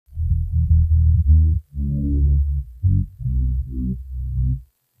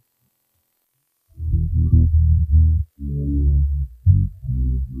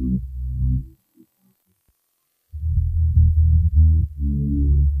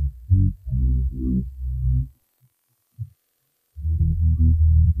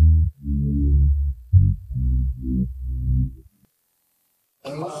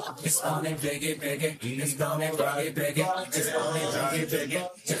It's on and big it, big it. It's on and big it, big it. It's on and big it, big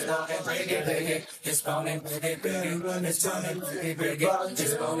it. It's on and big it, big it. It's on and big it, big it. It's on and big it, big it.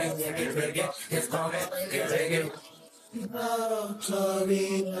 It's on and big it, big it. It's on and big it, big it.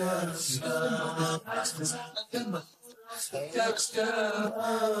 Notorious Thugs.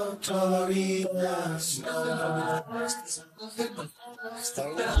 Notorious Thugs.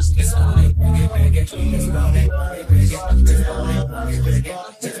 It's on it, big it, big it. It's on it, big it. It's on it, big it.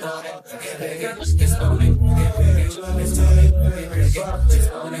 It's on it, big it. It's on it, big it, big it. It's on it, big it. It's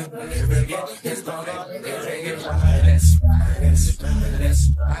on it, big it, big it. It's on it, big it. Let's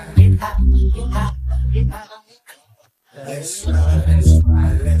ride. Get hot, get hot, get hot. Let's ride, let's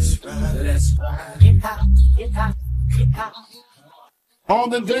ride, let's ride, let's ride. Get hot, get hot, get hot.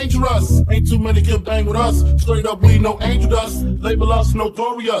 Armed and dangerous, ain't too many can bang with us. Straight up, we no angel dust. Label us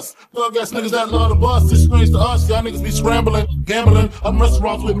notorious. Thug ass niggas that love the bus. It's strange to us, y'all niggas be scrambling, gambling. I'm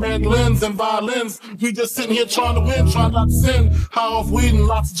restaurants with mandolins and violins. We just sitting here trying to win, trying not to sin. High off weed and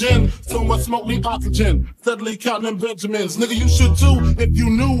lots of gin. So much smoke, need oxygen. Steadily counting them Benjamins. Nigga, you should too, if you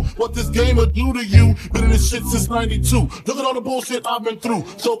knew what this game would do to you. Been in this shit since 92. Look at all the bullshit I've been through.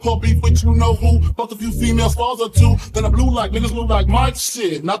 So-called beef with you know who. Fucked a few female stars or two. Then I blew like niggas look like Mike.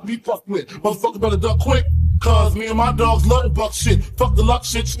 Shit, not to be fucked with. Motherfucker better duck quick. Cause me and my dogs love the buck shit. Fuck the luck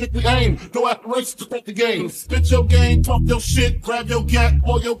shit, strictly aim. No aspirations to take the game. Spit your game, talk your shit, grab your gat,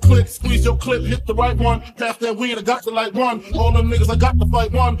 or your clip, squeeze your clip, hit the right one. Pass that weed, I got to like one. All them niggas, I got to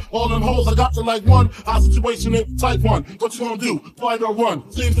fight one. All them hoes, I got to like one. Our situation is type one. What you gonna do? Fight or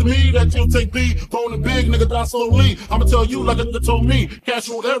run? Seems to me that you'll take B. Bone and big, nigga, die slowly. I'ma tell you like a nigga told me.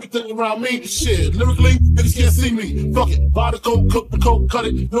 Casual everything around me. Shit, lyrically, niggas can't see me. Fuck it. Buy the coke, cook the coke, cut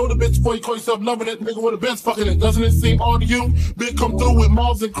it. Know the bitch before you call yourself loving it. Nigga with a Benz fucking it. Doesn't it seem odd to you? Big come through with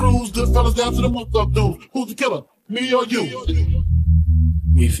mobs and crews. Good fellas down to the what's up dudes. Who's the killer? Me or you?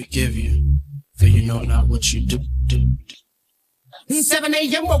 We forgive you, for you know not what you do. 7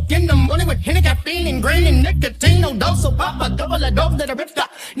 a.m. woke in the morning with Henny, caffeine, and green, and nicotine. No dose, so pop a couple of dope that I ripped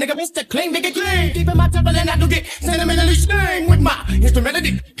up. Nigga, Mr. Clean, make it clean. Deep in my temple, and I do get sentimentally sting with my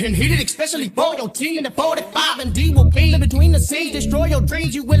instrumentality. And heated, especially for your T and the 45 and D will be in between the scenes. Destroy your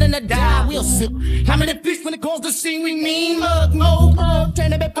dreams, you willing to die. We'll see how many feast when it comes to see we mean. Mug, mo, bro,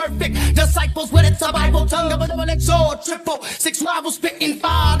 trying to be perfect. Disciples with it's a Bible tongue of a double X triple. 6 rivals spitting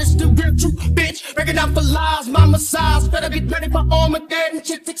fire. This the real truth, bitch. Breaking down for lies, my massage. Better be ready for Armageddon,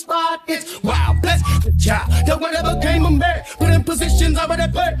 shit's expired, it's wow, bless the child that whatever came a man, put in positions already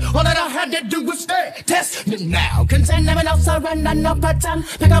played. All that I had to do was stay, test me now. Contend never no surrender, no pretend.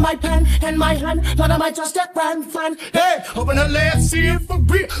 Pick up my pen and my hand, none of my trusted friend. Hey, open the left, see it for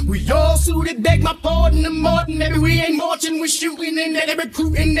real. We all suited, beg my pardon, and Martin. Maybe we ain't marching, we're shooting, and then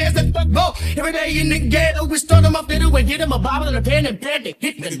recruiting. There's a fuck ball every day in the ghetto. We start them up fiddle and get them a Bible and a pen and pad to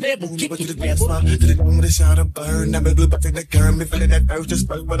hit the level. Kick to the dance floor, to the dome with a shot of burn. Never glue back to the curb, me feeling that urge to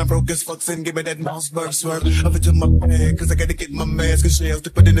spurt. When I broke his fucks and give me that mouse bird swerve. Up into my bag, cause I gotta get my mask and shells to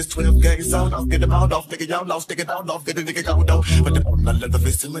put in this 12 gauge sound off. Get them out off, nigga, y'all lost, take it out off, get a nigga out off. But the one I let the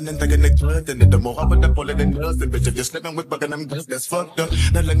face him and then taking the blood. And then the more I put the bullet in dust. And bitch, if you're slipping with bugging them guns, that's fucked up.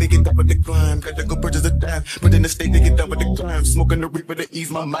 Now let me get up with the crime, gotta go purchase a dime. But in the state, they get done with the crime. Smoking the reaper to ease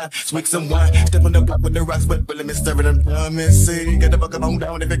my mind. Swig some wine, step on the block with the rocks, but let me stir it them diamonds. See, gotta fuck them on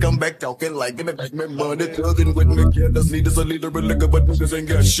down if you come back talking like, give me back my money. Thugging with me, yeah, that's need is a leader, but look at what niggas ain't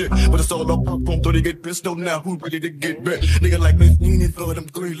got shit. But it's all about pop on, till they get pissed on now. Who ready to get back? Nigga like me, leaning for them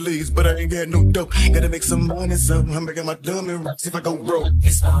 3 leaves, but I ain't got no dope. Gotta make some money, so I'm making my dumb and rocks if I go broke.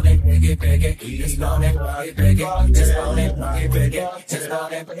 It's on it, biggie, biggie. It's on it, biggie, biggie. It's on it, biggie, biggie. It's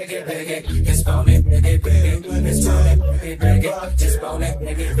on it, biggie, biggie. It's on it, biggie, biggie. It's on it, biggie, biggie. It's on it,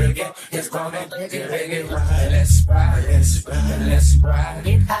 biggie, biggie. It's on it, biggie, biggie. Let's ride, let's ride, let's ride.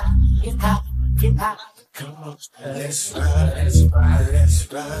 Get hot, get hot, get hot. Come on, let's ride, let's ride,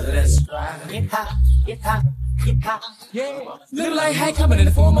 let's ride, let's ride. Get hot, get hot. Yeah, little like hate coming in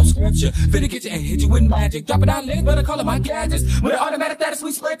the form of scripture. Finna get you and hit you with magic. Dropping out legs, but I call it my gadgets. With an automatic status,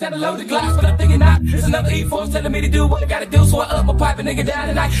 we spray down the loaded glass. But I'm thinking not, it's another E-force telling me to do what I gotta do. So I up my pipe and nigga down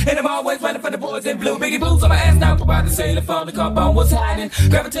tonight. And I'm always running for the boys in blue. Biggie boots on my ass now, provide the sailor phone. The car bone was hiding.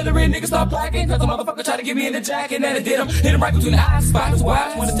 Grab artillery, niggas start blacking. Cause a motherfucker try to get me in the jacket. And I did him, hit him right between the eyes. Spiders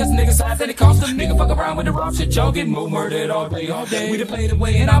wise, wanna test a nigga size. And it cost them. Nigga fuck around with the raw shit. Y'all get murdered all day, all day. We done played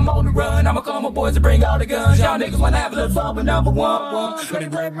away and I'm on the run. I'ma call my boys to bring all the guns. Y'all niggas wanna have a little fun with number one. But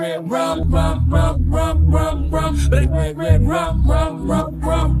it red, red, rum, rum, rum, rum, rum, rum. But it red, red, rum, rum, rum,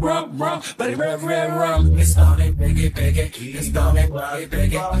 rum, rum, rum. But it red, red, rum. It's on it, biggie, biggie. It's on it, biggie,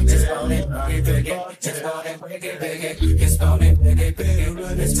 biggie. Just on it, biggie, biggie. Just on it, biggie, biggie. It's on it, biggie,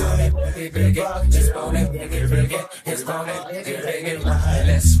 biggie. It's on it, biggie, biggie. Just on it, biggie, biggie. It's on it, biggie, biggie.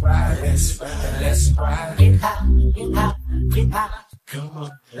 Let's ride, let's ride, let's ride. Get hot, get hot, get hot. Come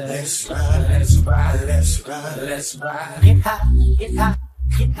on, let's ride, let's ride, let's ride, let's ride. Get hot, get hot,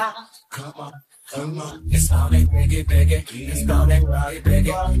 get hot. Come on, come on. It's on it, biggie, biggie. It's on it, biggie,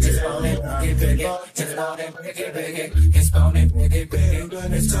 biggie. It's on it, biggie, biggie. It's on it, biggie, biggie. It's on it, biggie,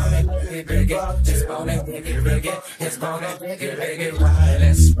 biggie. It's on it, biggie, biggie. It's on it, biggie, biggie. It's on it, biggie, biggie. Ride,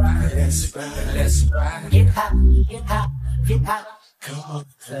 let's ride, let's ride, let's ride. Get hot, get hot, get hot. Come on,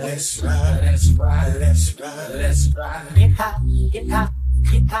 let's ride, let's ride, let's ride, let's ride. Get hot, get hot,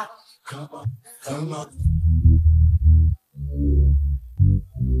 get hot. Come on, come on.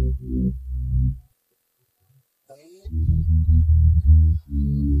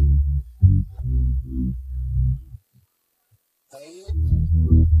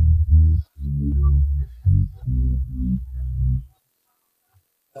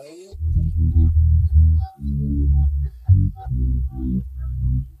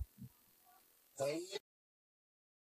 Hey.